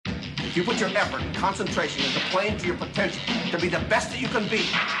If you put your effort and concentration into playing to your potential, to be the best that you can be,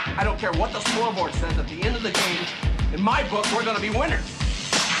 I don't care what the scoreboard says at the end of the game, in my book, we're going to be winners.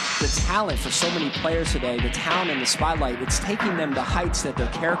 The talent for so many players today, the talent and the spotlight, it's taking them to heights that their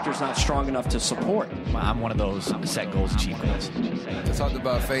character's not strong enough to support. I'm one of those set goals, achieve goals. I talked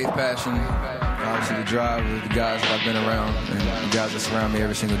about faith, passion, obviously the drive of the guys that I've been around and the guys that surround me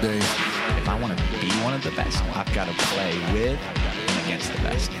every single day. If I want to be one of the best, I've got to play with and against the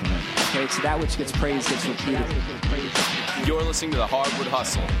best. Okay, so that which gets praised gets repeated. You're listening to the Hardwood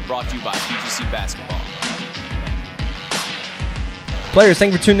Hustle, brought to you by PGC Basketball. Players,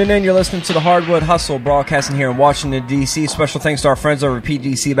 thank you for tuning in. You're listening to the Hardwood Hustle, broadcasting here in Washington, D.C. Special thanks to our friends over at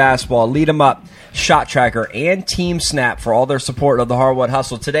PGC Basketball, Lead 'em Up, Shot Tracker, and Team Snap for all their support of the Hardwood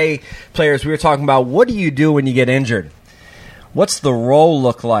Hustle. Today, players, we were talking about what do you do when you get injured? What's the role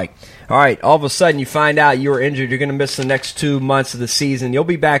look like? All right, all of a sudden you find out you were injured. You're going to miss the next 2 months of the season. You'll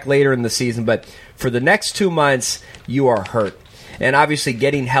be back later in the season, but for the next 2 months, you are hurt. And obviously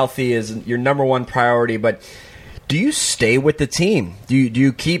getting healthy is your number one priority, but do you stay with the team? Do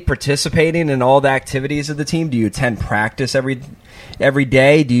you keep participating in all the activities of the team? Do you attend practice every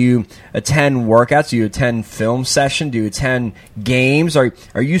day? Do you attend workouts? Do you attend film session? Do you attend games? Are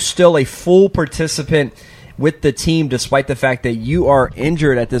you still a full participant with the team despite the fact that you are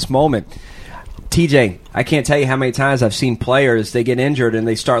injured at this moment? TJ, I can't tell you how many times I've seen players, they get injured and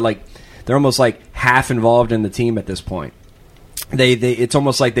they start they're almost like half involved in the team at this point. It's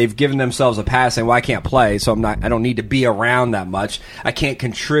almost like they've given themselves a pass saying, well, I can't play, so I don't need to be around that much. I can't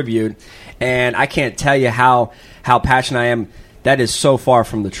contribute, and I can't tell you how passionate I am. That is so far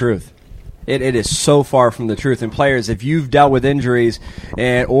from the truth. It is so far from the truth. And players, if you've dealt with injuries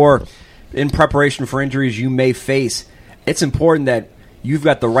or in preparation for injuries you may face, it's important that you've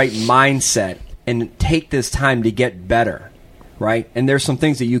got the right mindset and take this time to get better, right? And there's some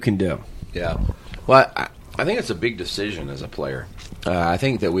things that you can do. Yeah. Well, I think it's a big decision as a player. I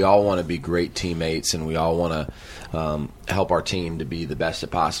think that we all want to be great teammates and we all want to help our team to be the best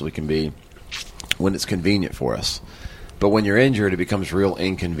it possibly can be when it's convenient for us. But when you're injured, it becomes real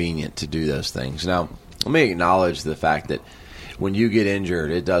inconvenient to do those things. Now, let me acknowledge the fact that when you get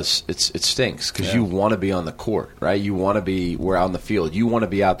injured, it stinks because you want to be on the court, right? You want to be on the field. You want to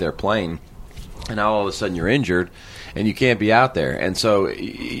be out there playing, and now all of a sudden you're injured and you can't be out there. And so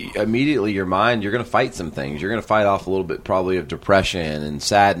immediately your mind, you're going to fight some things. You're going to fight off a little bit probably of depression and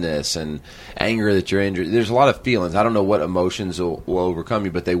sadness and anger that you're injured. There's a lot of feelings. I don't know what emotions will overcome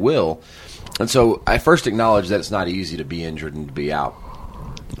you, but they will. And so I first acknowledge that it's not easy to be injured and to be out.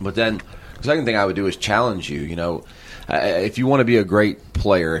 But then the second thing I would do is challenge you. You know, if you want to be a great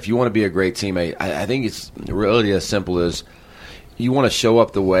player, if you want to be a great teammate, I think it's really as simple as you want to show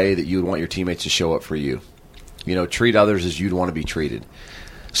up the way that you would want your teammates to show up for you. You know, treat others as you'd want to be treated.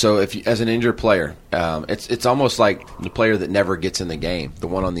 So if as an injured player, it's almost like the player that never gets in the game, the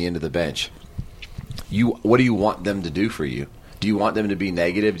one on the end of the bench. What do you want them to do for you? Do you want them to be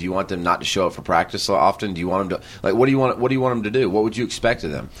negative? Do you want them not to show up for practice so often? Do you want them to what do you want them to do? What would you expect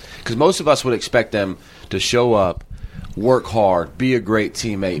of them? Because most of us would expect them to show up, work hard, be a great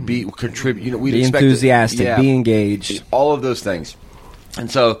teammate, contribute. You know, we'd be expect enthusiastic, be engaged, all of those things. And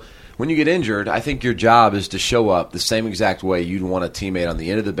so when you get injured, I think your job is to show up the same exact way you'd want a teammate on the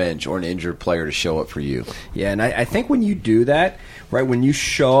end of the bench or an injured player to show up for you. Yeah, and I think when you do that, right, when you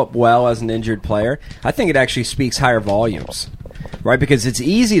show up well as an injured player, I think it actually speaks higher volumes, right? Because it's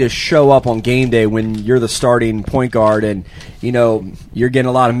easy to show up on game day when you're the starting point guard and, you know, you're getting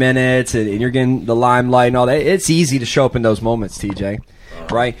a lot of minutes and you're getting the limelight and all that. It's easy to show up in those moments, TJ,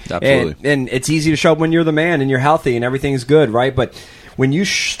 right? Absolutely. And it's easy to show up when you're the man and you're healthy and everything's good, right? But when you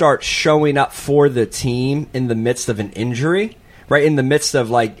start showing up for the team in the midst of an injury, right, in the midst of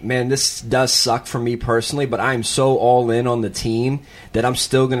like, man, this does suck for me personally, but I'm so all in on the team that I'm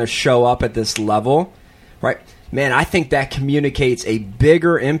still going to show up at this level, right? Man, I think that communicates a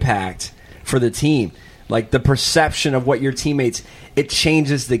bigger impact for the team. Like the perception of what your teammates, it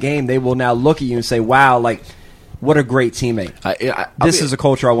changes the game. They will now look at you and say, wow, like, what a great teammate. This is a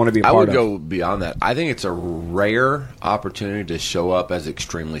culture I want to be a part of. I would go beyond that. I think it's a rare opportunity to show up as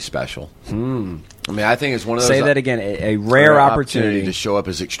extremely special. I mean, I think it's one of those... Say that again. A rare opportunity to show up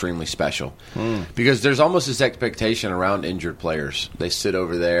as extremely special. Because there's almost this expectation around injured players. They sit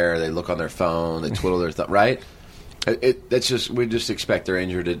over there, they look on their phone, they twiddle their thumb, right? We just expect they're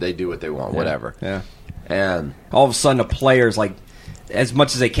injured, they do what they want, whatever. Yeah. And all of a sudden, the players, like, as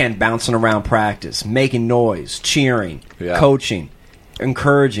much as they can, bouncing around practice, making noise, cheering, coaching,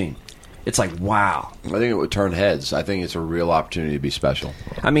 encouraging. It's like, wow. I think it would turn heads. I think it's a real opportunity to be special.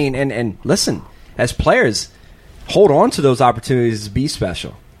 I mean, and listen, as players, hold on to those opportunities to be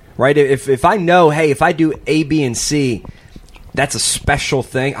special. right? If I know, hey, if I do A, B, and C, that's a special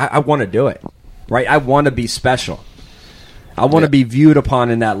thing. I want to do it, right? I want to be special. I want to be viewed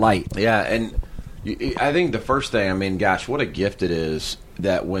upon in that light. Yeah, and I think the first thing, I mean, gosh, what a gift it is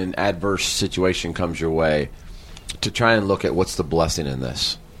that when adverse situation comes your way, to try and look at what's the blessing in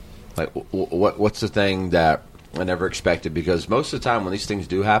this. Like, what's the thing that I never expected? Because most of the time when these things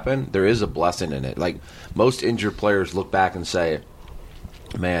do happen, there is a blessing in it. Like, most injured players look back and say,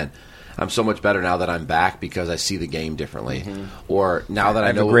 man, I'm so much better now that I'm back because I see the game differently. Or now that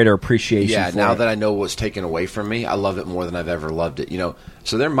I know a greater appreciation. Yeah, for now it. that I know what's taken away from me, I love it more than I've ever loved it. You know,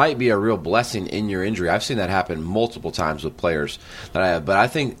 so there might be a real blessing in your injury. I've seen that happen multiple times with players that I have. But I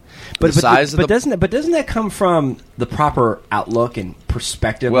think doesn't that come from the proper outlook and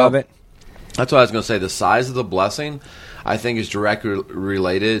perspective of it? That's what I was going to say. The size of the blessing, I think, is directly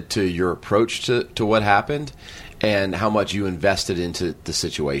related to your approach to what happened and how much you invested into the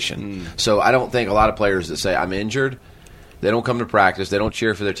situation. So I don't think a lot of players that say, I'm injured, they don't come to practice, they don't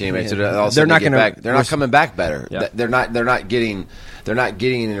cheer for their teammates. They're not coming back better. Yeah. They're not getting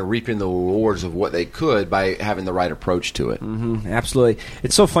and reaping the rewards of what they could by having the right approach to it. Absolutely.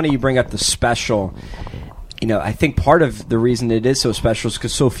 It's so funny you bring up the special. You know, I think part of the reason it is so special is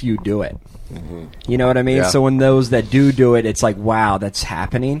because so few do it. You know what I mean? Yeah. So when those that do it, it's like, wow, that's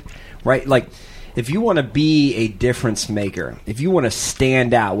happening, right? Like, if you want to be a difference maker, if you want to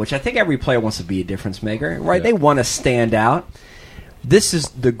stand out, which I think every player wants to be a difference maker, right? Yeah. They want to stand out. This is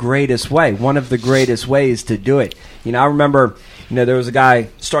the greatest way, one of the greatest ways to do it. You know, I remember, there was a guy,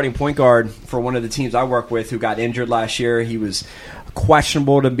 starting point guard for one of the teams I work with, who got injured last year. He was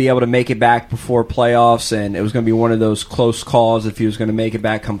questionable to be able to make it back before playoffs, and it was going to be one of those close calls if he was going to make it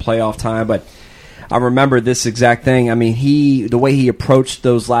back come playoff time. But I remember this exact thing. I mean, the way he approached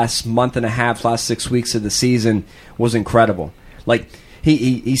those last month and a half, last 6 weeks of the season was incredible. Like,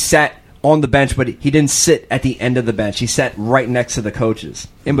 he sat on the bench, but he didn't sit at the end of the bench. He sat right next to the coaches,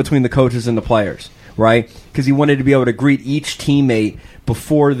 in between the coaches and the players, right? Because he wanted to be able to greet each teammate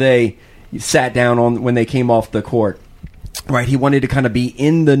before they sat down when they came off the court. Right, he wanted to kind of be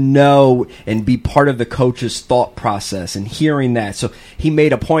in the know and be part of the coach's thought process and hearing that. So he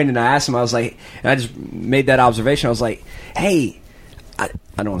made a point, and I asked him, I was like, and I just made that observation. I was like, hey, I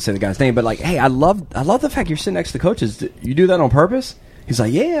don't want to say the guy's name, but like, hey, I love the fact you're sitting next to the coaches. You do that on purpose? He's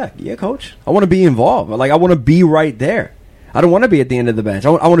like, yeah, coach. I want to be involved. Like, I want to be right there. I don't want to be at the end of the bench. I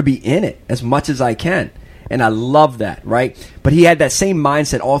want to be in it as much as I can. And I love that, right? But he had that same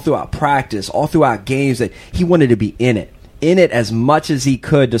mindset all throughout practice, all throughout games, that he wanted to be in it as much as he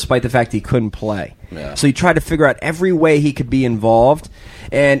could, despite the fact he couldn't play. Yeah. So he tried to figure out every way he could be involved,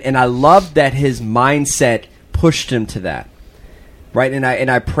 and I loved that his mindset pushed him to that, right? And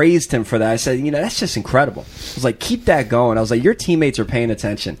I praised him for that. I said, that's just incredible. I was like, keep that going. I was like, your teammates are paying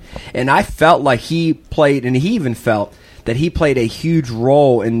attention, and I felt like he played, and he even felt that he played a huge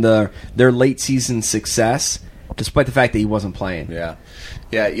role in their late season success, despite the fact that he wasn't playing. Yeah.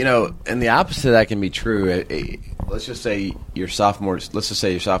 Yeah, and the opposite of that can be true. Let's just say your sophomore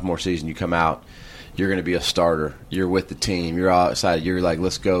season, you come out, you're going to be a starter. You're with the team. You're outside. You're like,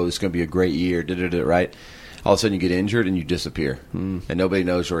 let's go. It's going to be a great year, right? All of a sudden you get injured and you disappear, and nobody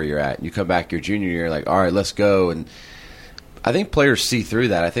knows where you're at. And you come back your junior year, like, all right, let's go. And I think players see through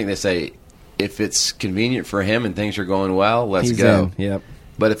that. I think they say, if it's convenient for him and things are going well, let's go. In. Yep.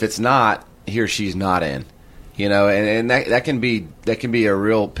 But if it's not, he or she's not in. And that can be a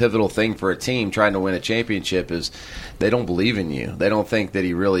real pivotal thing for a team trying to win a championship, is they don't believe in you. They don't think that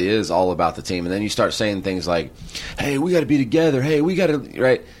he really is all about the team. And then you start saying things like, hey, we got to be together. Hey, we got to,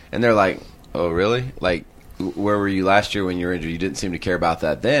 right? And they're like, oh, really? Like, where were you last year when you were injured? You didn't seem to care about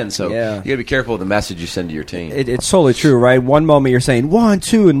that then. So you got to be careful with the message you send to your team. It's totally true, right? One moment you're saying 1,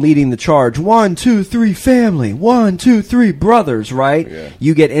 2 and leading the charge. 1, 2, 3 family. 1, 2, 3 brothers, right? Yeah.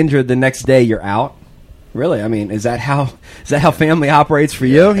 You get injured the next day, you're out. Really? I mean, is that how family operates for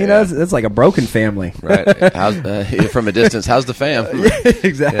you? It's like a broken family, right? From a distance, how's the fam?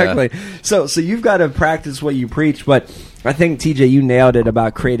 Exactly. Yeah. So you've got to practice what you preach. But I think, TJ, you nailed it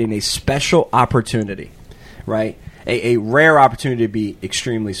about creating a special opportunity, right? A rare opportunity to be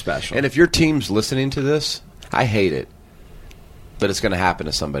extremely special. And if your team's listening to this, I hate it, but it's going to happen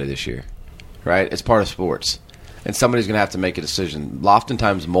to somebody this year, right? It's part of sports. And somebody's going to have to make a decision,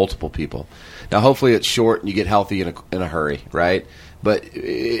 oftentimes multiple people. Now, hopefully it's short and you get healthy in a hurry, right? But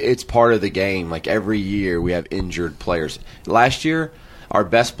it's part of the game. Like, every year we have injured players. Last year, our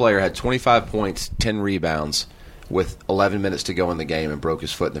best player had 25 points, 10 rebounds with 11 minutes to go in the game and broke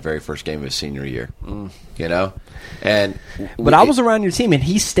his foot in the very first game of his senior year. But I was around your team, and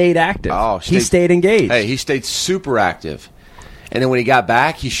he stayed active. He stayed engaged. Hey, he stayed super active. And then when he got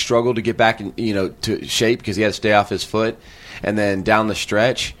back, he struggled to get back to shape because he had to stay off his foot. And then down the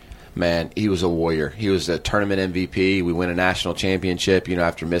stretch, man, he was a warrior. He was a tournament MVP. We win a national championship,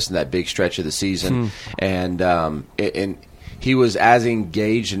 after missing that big stretch of the season. And he was as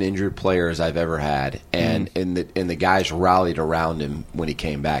engaged an injured player as I've ever had. And the guys rallied around him when he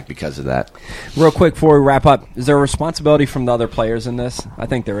came back because of that. Real quick before we wrap up, is there a responsibility from the other players in this? I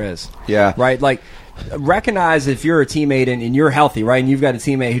think there is. Yeah. Right? Like, recognize if you're a teammate and you're healthy, right, and you've got a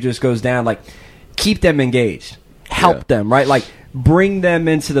teammate who just goes down, like, keep them engaged. Help them, right? Like, bring them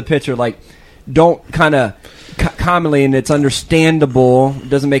into the picture. Like, don't kind of commonly, and it's understandable,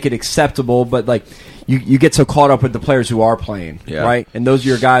 doesn't make it acceptable, but, like, you get so caught up with the players who are playing, right? And those are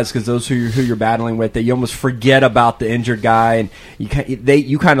your guys because those who you're battling with, that you almost forget about the injured guy, and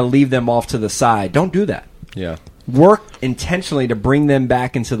you kind of leave them off to the side. Don't do that. Yeah. Work intentionally to bring them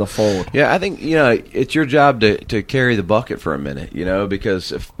back into the fold. Yeah, I think it's your job to carry the bucket for a minute,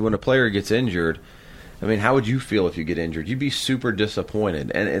 because when a player gets injured, I mean, how would you feel if you get injured? You'd be super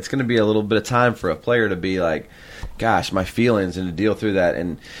disappointed, and it's going to be a little bit of time for a player to be like, gosh, my feelings, and to deal through that.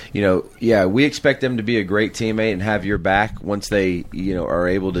 And, we expect them to be a great teammate and have your back once they, are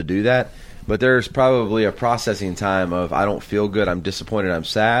able to do that. But there's probably a processing time of, I don't feel good, I'm disappointed, I'm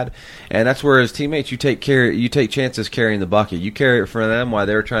sad. And that's where as teammates you take chances carrying the bucket. You carry it for them while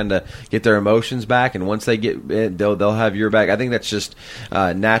they're trying to get their emotions back, and once they get it, they'll have your back. I think that's just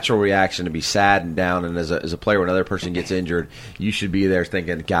a natural reaction to be sad and down, and as a player when another person gets injured, you should be there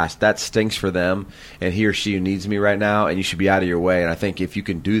thinking, gosh, that stinks for them, and he or she needs me right now, and you should be out of your way. And I think if you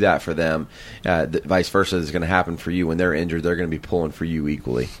can do that for them, vice versa is going to happen for you. When they're injured, they're going to be pulling for you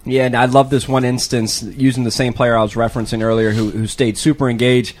equally. Yeah, and I love this one instance using the same player I was referencing earlier who stayed super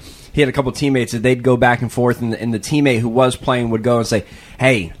engaged. He had a couple teammates that they'd go back and forth, and the teammate who was playing would go and say,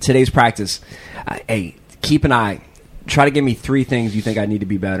 hey, today's practice, hey, keep an eye. Try to give me 3 things you think I need to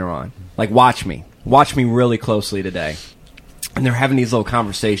be better on. Like, watch me really closely today. And they're having these little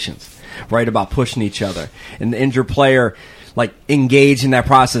conversations, right, about pushing each other. And the injured player, like, engaged in that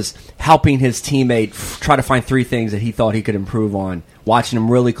process, helping his teammate try to find 3 things that he thought he could improve on, watching him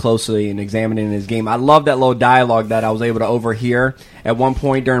really closely and examining his game. I love that little dialogue that I was able to overhear at one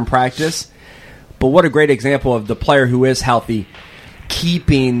point during practice. But what a great example of the player who is healthy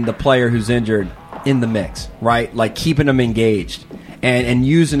keeping the player who's injured in the mix, right? Like, keeping them engaged and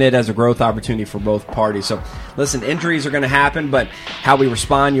using it as a growth opportunity for both parties. So, listen, injuries are going to happen, but how we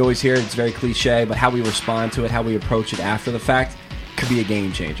respond, you always hear it, it's very cliche, but how we respond to it, how we approach it after the fact, could be a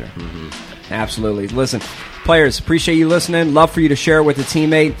game changer. Mm-hmm. Absolutely. Listen, players, appreciate you listening. Love for you to share it with a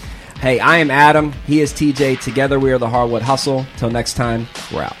teammate. Hey, I am Adam. He is TJ. Together we are the Hardwood Hustle. Till next time,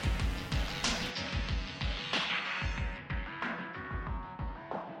 we're out.